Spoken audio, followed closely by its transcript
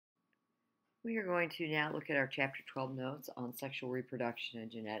We are going to now look at our Chapter 12 notes on sexual reproduction and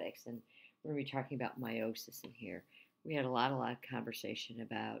genetics, and we're going to be talking about meiosis in here. We had a lot of conversation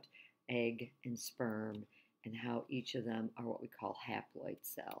about egg and sperm and how each of them are what we call haploid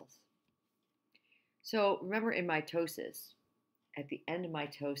cells. So remember in mitosis, at the end of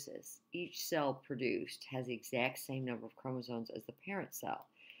mitosis, each cell produced has the exact same number of chromosomes as the parent cell.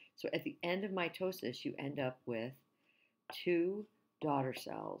 So at the end of mitosis, you end up with two daughter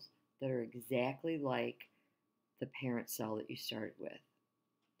cells that are exactly like the parent cell that you started with.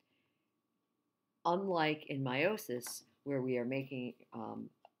 Unlike in meiosis, where we are making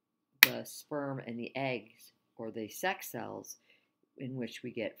the sperm and the eggs, or the sex cells, in which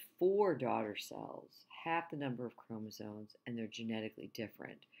we get four daughter cells, half the number of chromosomes, and they're genetically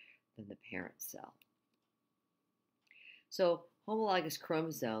different than the parent cell. So, homologous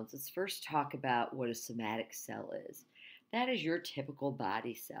chromosomes, let's first talk about what a somatic cell is. That is your typical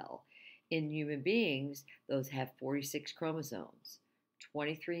body cell. In human beings, those have 46 chromosomes,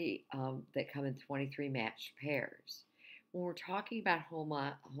 23 that come in 23 matched pairs. When we're talking about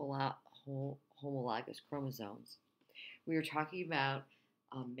homologous chromosomes, we are talking about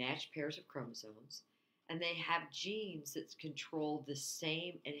matched pairs of chromosomes, and they have genes that control the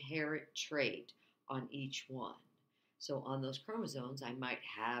same inherent trait on each one. So on those chromosomes, I might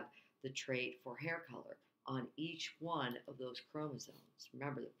have the trait for hair color on each one of those chromosomes.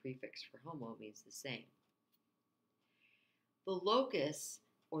 Remember, the prefix for homo means the same. The locus,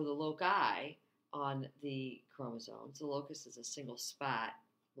 or the loci, on the chromosomes, the locus is a single spot,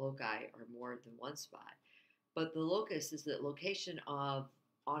 loci are more than one spot, but the locus is the location on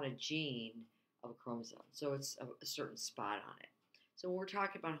a gene of a chromosome, so it's a certain spot on it. So when we're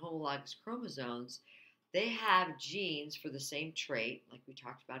talking about homologous chromosomes, they have genes for the same trait, like we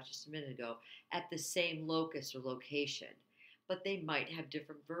talked about just a minute ago, at the same locus or location, but they might have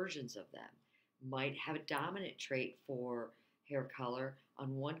different versions of them. Might have a dominant trait for hair color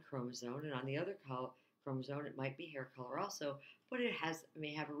on one chromosome, and on the other chromosome it might be hair color also, but it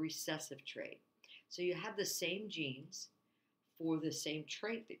may have a recessive trait. So you have the same genes for the same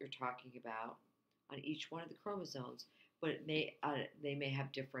trait that you're talking about on each one of the chromosomes, but they may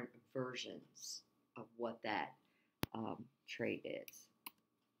have different versions of what that trait is.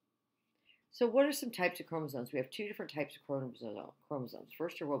 So what are some types of chromosomes? We have two different types of chromosomes.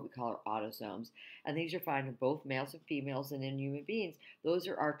 First are what we call our autosomes, and these are found in both males and females, and in human beings, those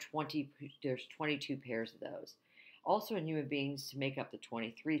are our there's 22 pairs of those. Also in human beings, to make up the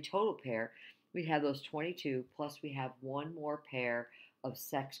 23 total pair, we have those 22, plus we have one more pair of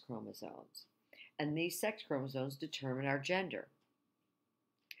sex chromosomes. And these sex chromosomes determine our gender.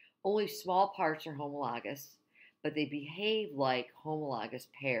 Only small parts are homologous, but they behave like homologous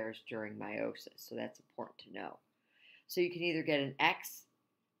pairs during meiosis, so that's important to know. So you can either get an X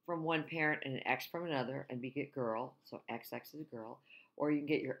from one parent and an X from another and be a girl, so XX is a girl, or you can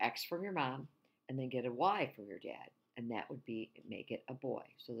get your X from your mom and then get a Y from your dad, and that would make it a boy.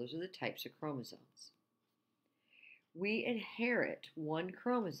 So those are the types of chromosomes. We inherit one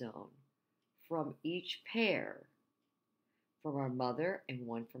chromosome from each pair, from our mother and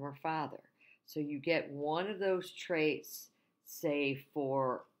one from our father. So you get one of those traits, say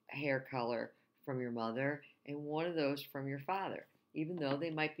for hair color, from your mother and one of those from your father, even though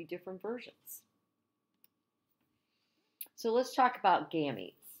they might be different versions. So let's talk about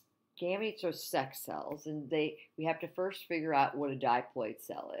gametes. Gametes are sex cells, and we have to first figure out what a diploid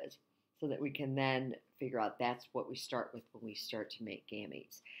cell is so that we can then figure out that's what we start with when we start to make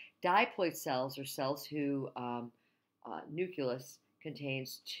gametes. Diploid cells are cells whose nucleus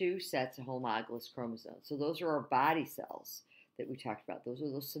contains two sets of homologous chromosomes. So those are our body cells that we talked about. Those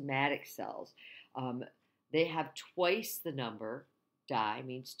are those somatic cells. They have twice the number, di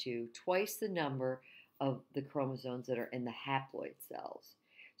means two, twice the number of the chromosomes that are in the haploid cells.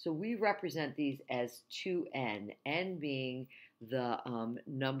 So we represent these as 2n, n being the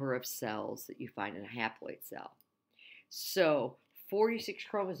number of cells that you find in a haploid cell. So 46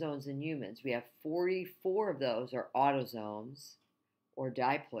 chromosomes in humans, we have 44 of those are autosomes, or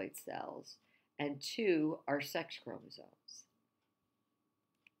diploid cells, and 2 are sex chromosomes.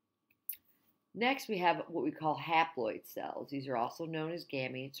 Next, we have what we call haploid cells. These are also known as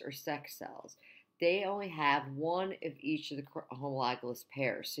gametes or sex cells. They only have one of each of the homologous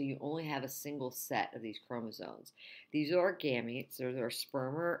pairs, so you only have a single set of these chromosomes. These are gametes, they're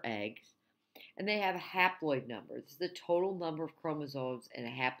sperm or eggs, and they have a haploid number. This is the total number of chromosomes in a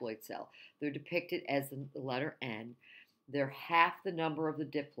haploid cell. They're depicted as the letter N. They're half the number of the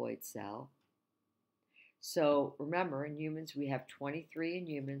diploid cell. So remember, in humans, we have 23 in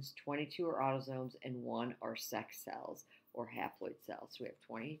humans, 22 are autosomes, and 1 are sex cells or haploid cells. So we have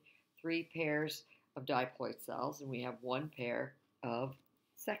 23 3 pairs of diploid cells, and we have 1 pair of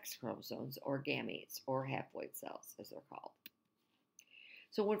sex chromosomes, or gametes, or haploid cells, as they're called.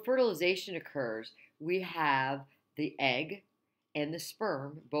 So when fertilization occurs, we have the egg and the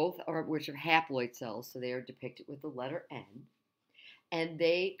sperm, both are which are haploid cells, so they are depicted with the letter N, and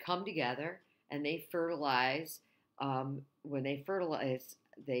they come together and they fertilize. When they fertilize,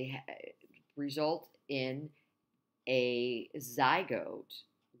 they result in a zygote,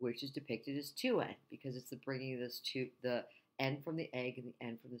 which is depicted as 2N because it's the bringing of the N from the egg and the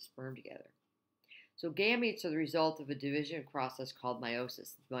N from the sperm together. So gametes are the result of a division process called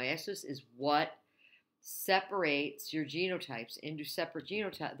meiosis. Meiosis is what separates your genotypes into separate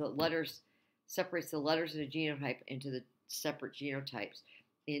genotypes. The letters separates the letters in a genotype into the separate genotypes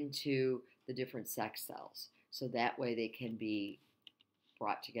into the different sex cells. So that way they can be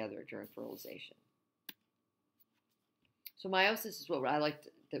brought together during fertilization. So meiosis is what I like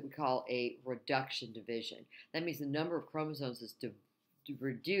that we call a reduction division. That means the number of chromosomes is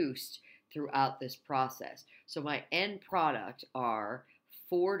reduced throughout this process. So my end product are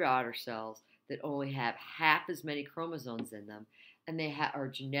 4 daughter cells that only have half as many chromosomes in them, and they are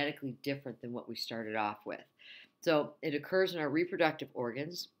genetically different than what we started off with. So it occurs in our reproductive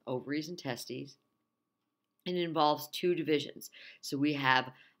organs, ovaries and testes, and it involves 2 divisions. So we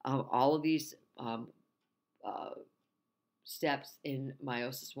have all of these steps in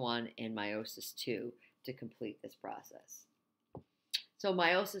meiosis 1 and meiosis 2 to complete this process. So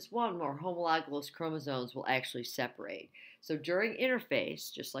meiosis 1, more homologous chromosomes will actually separate. So during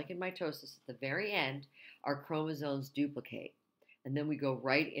interphase, just like in mitosis, at the very end, our chromosomes duplicate. And then we go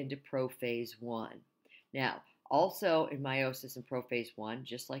right into prophase 1. Now, also in meiosis and prophase 1,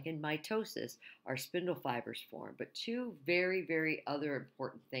 just like in mitosis, our spindle fibers form. But 2 very, very other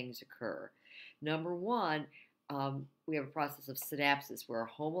important things occur. Number 1, we have a process of synapsis where our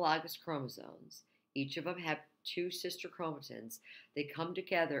homologous chromosomes, each of them have 2 sister chromatins, they come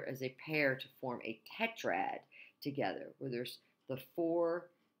together as a pair to form a tetrad together, where there's the 4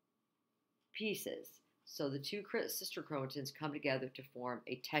 pieces. So the 2 sister chromatins come together to form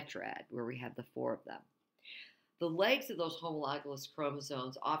a tetrad, where we have the 4 of them. The legs of those homologous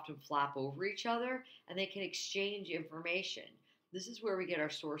chromosomes often flop over each other, and they can exchange information. This is where we get our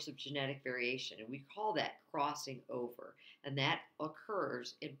source of genetic variation, and we call that crossing over, and that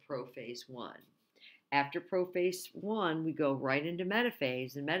occurs in prophase 1. After prophase 1, we go right into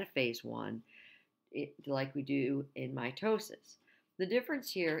metaphase, and metaphase 1, like we do in mitosis. The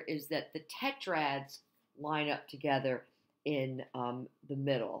difference here is that the tetrads line up together in the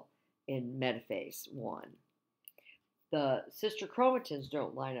middle in metaphase 1. The sister chromatins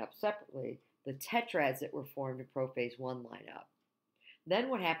don't line up separately. The tetrads that were formed in prophase 1 line up. Then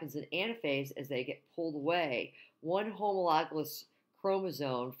what happens in anaphase, as they get pulled away, 1 homologous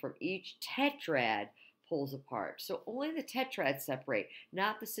chromosome from each tetrad pulls apart. So only the tetrads separate,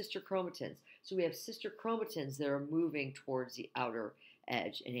 not the sister chromatins. So we have sister chromatins that are moving towards the outer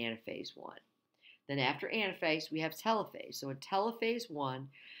edge in anaphase 1. Then after anaphase, we have telophase. So in telophase 1,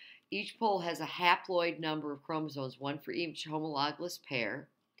 each pole has a haploid number of chromosomes, 1 for each homologous pair,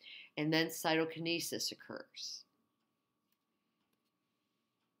 and then cytokinesis occurs.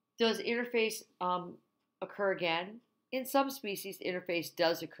 Does interphase occur again? In some species, interphase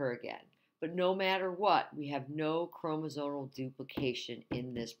does occur again, but no matter what, we have no chromosomal duplication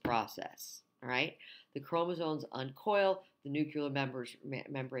in this process. All right, the chromosomes uncoil, the nuclear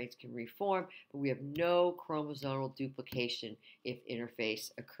membranes can reform, but we have no chromosomal duplication if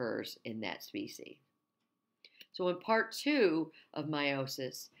interphase occurs in that species. So in part 2 of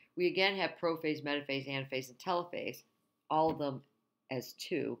meiosis, we again have prophase, metaphase, anaphase, and telophase, all of them as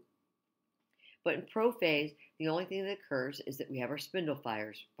 2. But in prophase, the only thing that occurs is that we have our spindle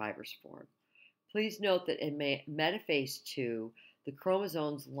fibers form. Please note that in metaphase 2, the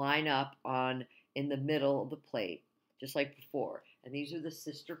chromosomes line up in the middle of the plate, just like before. And these are the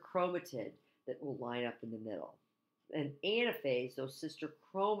sister chromatid that will line up in the middle. In anaphase, those sister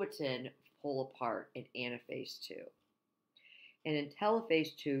chromatin pull apart in anaphase 2. And in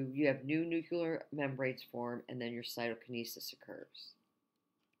telophase 2, you have new nuclear membranes form, and then your cytokinesis occurs.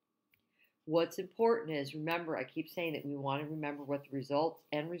 What's important is, remember, I keep saying that we want to remember what the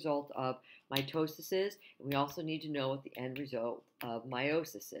end result of mitosis is, and we also need to know what the end result of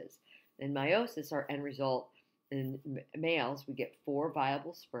meiosis is. In meiosis, our end result in males, we get 4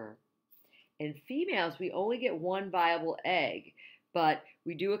 viable sperm. In females, we only get 1 viable egg, but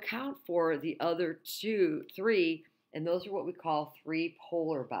we do account for the other 3, and those are what we call 3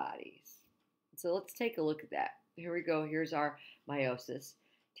 polar bodies. So let's take a look at that. Here we go. Here's our meiosis.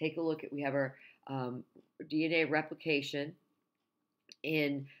 Take a look at, we have our DNA replication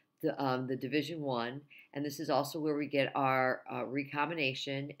in the division one, and this is also where we get our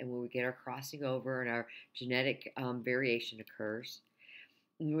recombination and where we get our crossing over and our genetic variation occurs.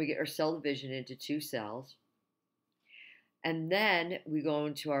 And we get our cell division into two cells. And then we go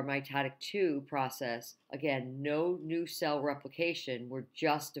into our mitotic 2 process. Again, no new cell replication. We're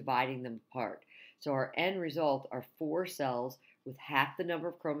just dividing them apart. So our end result are 4 cells with half the number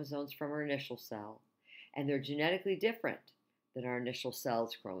of chromosomes from our initial cell. And they're genetically different than our initial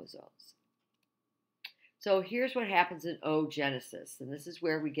cell's chromosomes. So here's what happens in oogenesis. And this is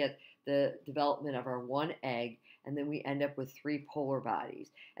where we get the development of our one egg. And then we end up with 3 polar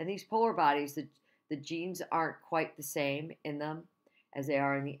bodies. And these polar bodies, the genes aren't quite the same in them as they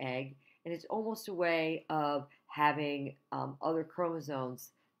are in the egg. And it's almost a way of having other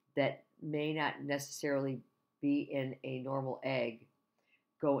chromosomes that may not necessarily be in a normal egg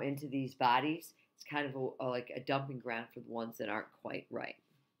go into these bodies. It's kind of like a dumping ground for the ones that aren't quite right.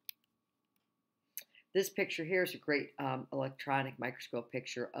 This picture here is a great electronic microscope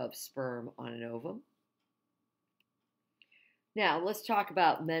picture of sperm on an ovum. Now, let's talk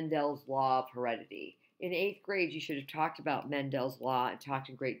about Mendel's law of heredity. In 8th grade, you should have talked about Mendel's law and talked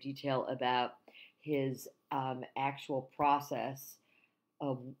in great detail about his actual process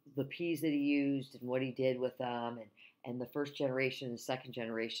of the peas that he used and what he did with them and the first generation and the second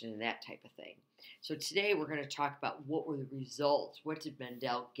generation and that type of thing. So today we're going to talk about what were the results. What did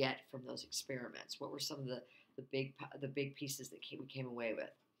Mendel get from those experiments? What were some of the big pieces that we came away with?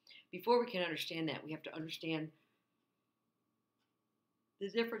 Before we can understand that, we have to understand the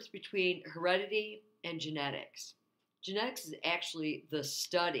difference between heredity and genetics. Genetics is actually the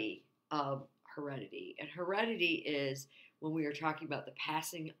study of heredity. And heredity is when we are talking about the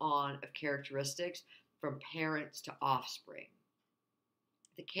passing on of characteristics from parents to offspring.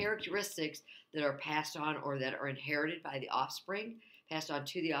 The characteristics that are passed on or that are inherited by the offspring, passed on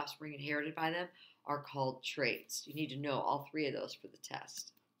to the offspring, inherited by them, are called traits. You need to know all 3 of those for the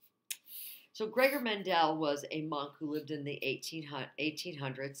test. So Gregor Mendel was a monk who lived in the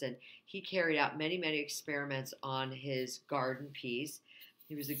 1800s, and he carried out many, many experiments on his garden peas.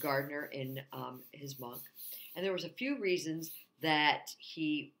 He was a gardener in his monk. And there was a few reasons that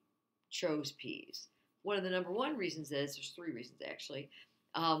he chose peas. One of the number one reasons is, there's 3 reasons actually,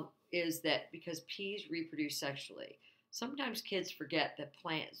 is that because peas reproduce sexually. Sometimes kids forget that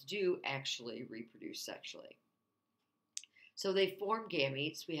plants do actually reproduce sexually. So they form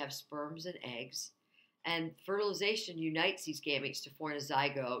gametes. We have sperms and eggs. And fertilization unites these gametes to form a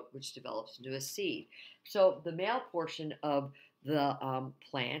zygote, which develops into a seed. So the male portion of the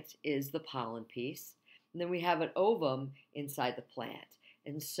plant is the pollen piece. And then we have an ovum inside the plant.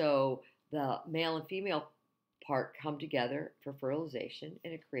 And so the male and female part come together for fertilization,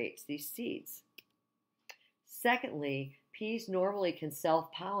 and it creates these seeds. Secondly, peas normally can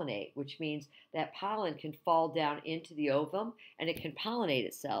self-pollinate, which means that pollen can fall down into the ovum and it can pollinate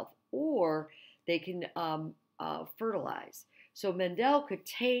itself, or they can fertilize. So Mendel could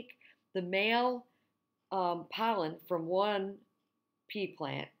take the male pollen from one pea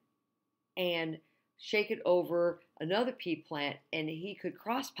plant and shake it over another pea plant, and he could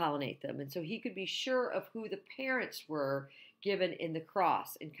cross-pollinate them. And so he could be sure of who the parents were given in the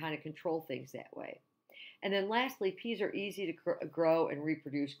cross and kind of control things that way. And then lastly, peas are easy to grow and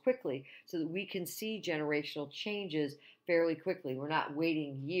reproduce quickly so that we can see generational changes fairly quickly. We're not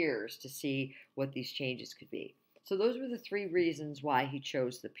waiting years to see what these changes could be. So those were the 3 reasons why he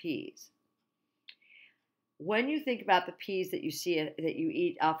chose the peas. When you think about the peas that you see that you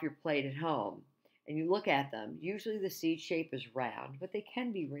eat off your plate at home and you look at them, usually the seed shape is round, but they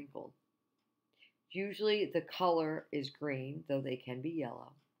can be wrinkled. Usually the color is green, though they can be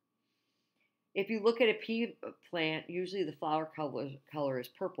yellow. If you look at a pea plant, usually the flower color is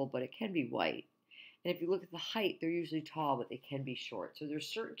purple, but it can be white. And if you look at the height, they're usually tall, but they can be short. So there's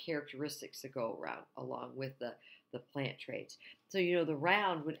certain characteristics that go along with the plant traits. So, the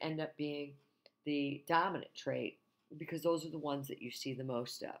round would end up being the dominant trait because those are the ones that you see the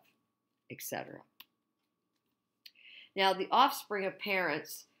most of, etc. Now, the offspring of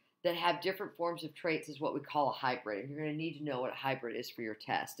parents that have different forms of traits is what we call a hybrid. And you're going to need to know what a hybrid is for your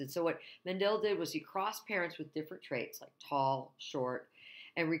test. And so what Mendel did was he crossed parents with different traits like tall, short,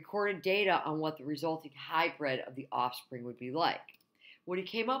 and recorded data on what the resulting hybrid of the offspring would be like. What he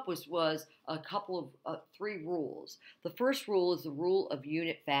came up with was a couple of 3 rules. The first rule is the rule of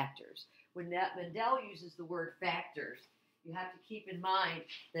unit factors. When Mendel uses the word factors, you have to keep in mind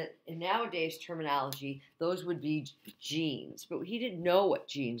that in nowadays terminology, those would be genes. But he didn't know what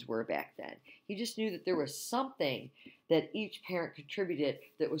genes were back then. He just knew that there was something that each parent contributed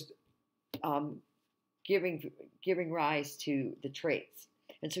that was giving rise to the traits.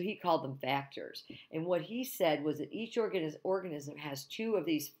 And so he called them factors. And what he said was that each organism has two of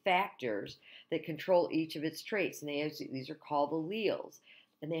these factors that control each of its traits. And these are called alleles.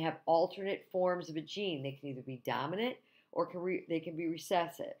 And they have alternate forms of a gene. They can either be dominant or they can be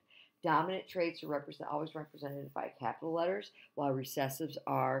recessive. Dominant traits are always represented by capital letters, while recessives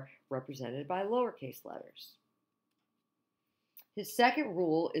are represented by lowercase letters. His second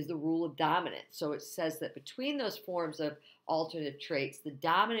rule is the rule of dominance. So it says that between those forms of alternative traits, the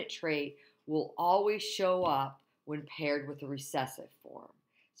dominant trait will always show up when paired with the recessive form.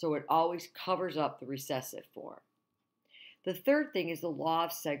 So it always covers up the recessive form. The third thing is the law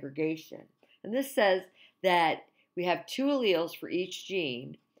of segregation. And this says that we have two alleles for each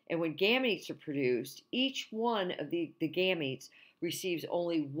gene, and when gametes are produced, each one of the gametes receives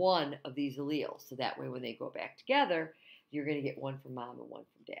only one of these alleles. So that way when they go back together, you're going to get one from mom and one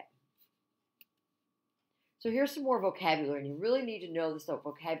from dad. So here's some more vocabulary, and you really need to know this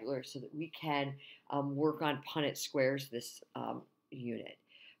vocabulary so that we can work on Punnett squares this unit.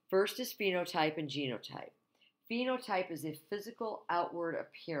 First is phenotype and genotype. Phenotype is the physical outward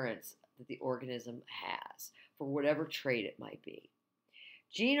appearance that the organism has for whatever trait it might be.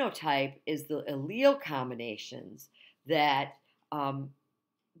 Genotype is the allele combinations that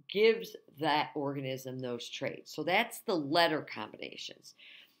gives that organism those traits. So that's the letter combinations.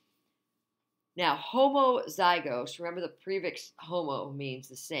 Now, homozygous, remember the prefix homo means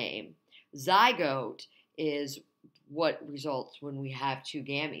the same. Zygote is what results when we have two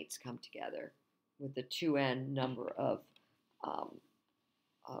gametes come together with the 2n number of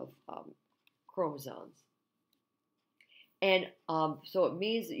chromosomes. And so it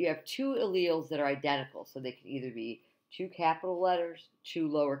means that you have two alleles that are identical. So they can either be two capital letters, two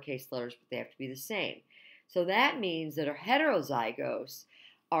lowercase letters, but they have to be the same. So that means that a heterozygous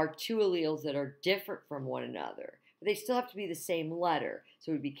are two alleles that are different from one another, but they still have to be the same letter.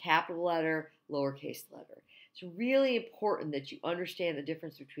 So it would be capital letter, lowercase letter. It's really important that you understand the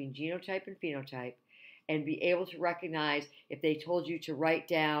difference between genotype and phenotype and be able to recognize if they told you to write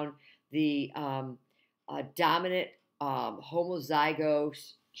down the dominant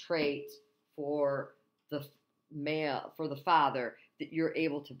homozygous trait for the male, for the father, that you're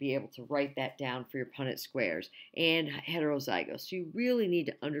able to write that down for your Punnett squares, and heterozygous. So you really need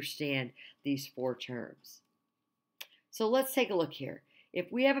to understand these four terms. So let's take a look here.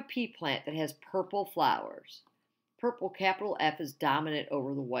 If we have a pea plant that has purple flowers, purple, capital F, is dominant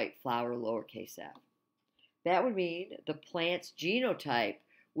over the white flower, lowercase f. That would mean the plant's genotype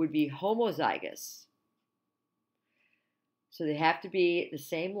would be homozygous. So they have to be the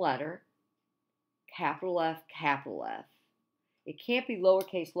same letter, capital F, capital F. It can't be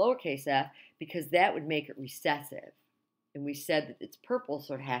lowercase f, because that would make it recessive. And we said that it's purple,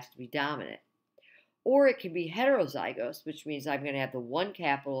 so it has to be dominant. Or it can be heterozygous, which means I'm going to have the one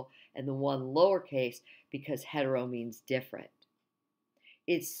capital and the one lowercase, because hetero means different.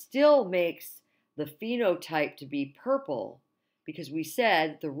 It still makes the phenotype to be purple, because we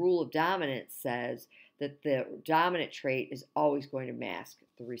said the rule of dominance says that the dominant trait is always going to mask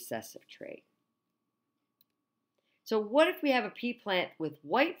the recessive trait. So what if we have a pea plant with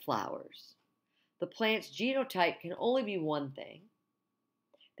white flowers? The plant's genotype can only be one thing.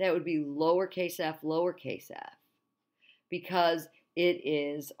 That would be lowercase f, because it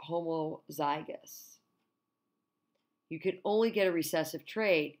is homozygous. You can only get a recessive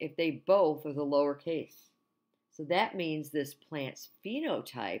trait if they both are the lowercase. So that means this plant's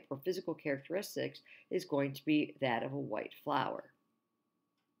phenotype or physical characteristics is going to be that of a white flower.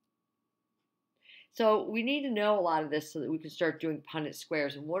 So we need to know a lot of this so that we can start doing Punnett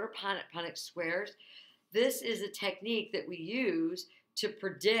squares. And what are Punnett squares? This is a technique that we use to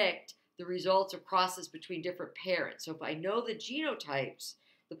predict the results of crosses between different parents. So if I know the genotypes,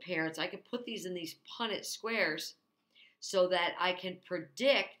 the parents, I can put these in these Punnett squares so that I can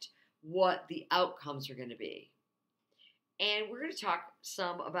predict what the outcomes are going to be. And we're going to talk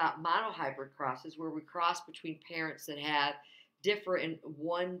some about monohybrid crosses, where we cross between parents that have different in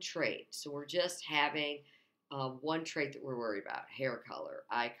one trait. So we're just having one trait that we're worried about: hair color,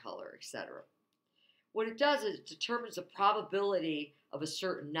 eye color, etc. What it does is it determines the probability of a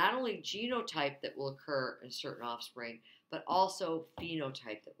certain, not only genotype that will occur in certain offspring, but also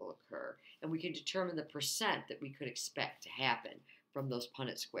phenotype that will occur. And we can determine the percent that we could expect to happen from those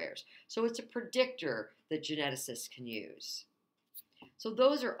Punnett squares. So it's a predictor that geneticists can use. So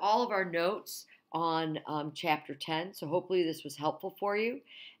those are all of our notes on Chapter 10. So hopefully this was helpful for you.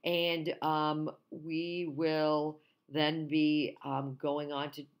 And we will then be going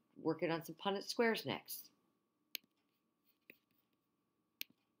on to working on some Punnett squares next.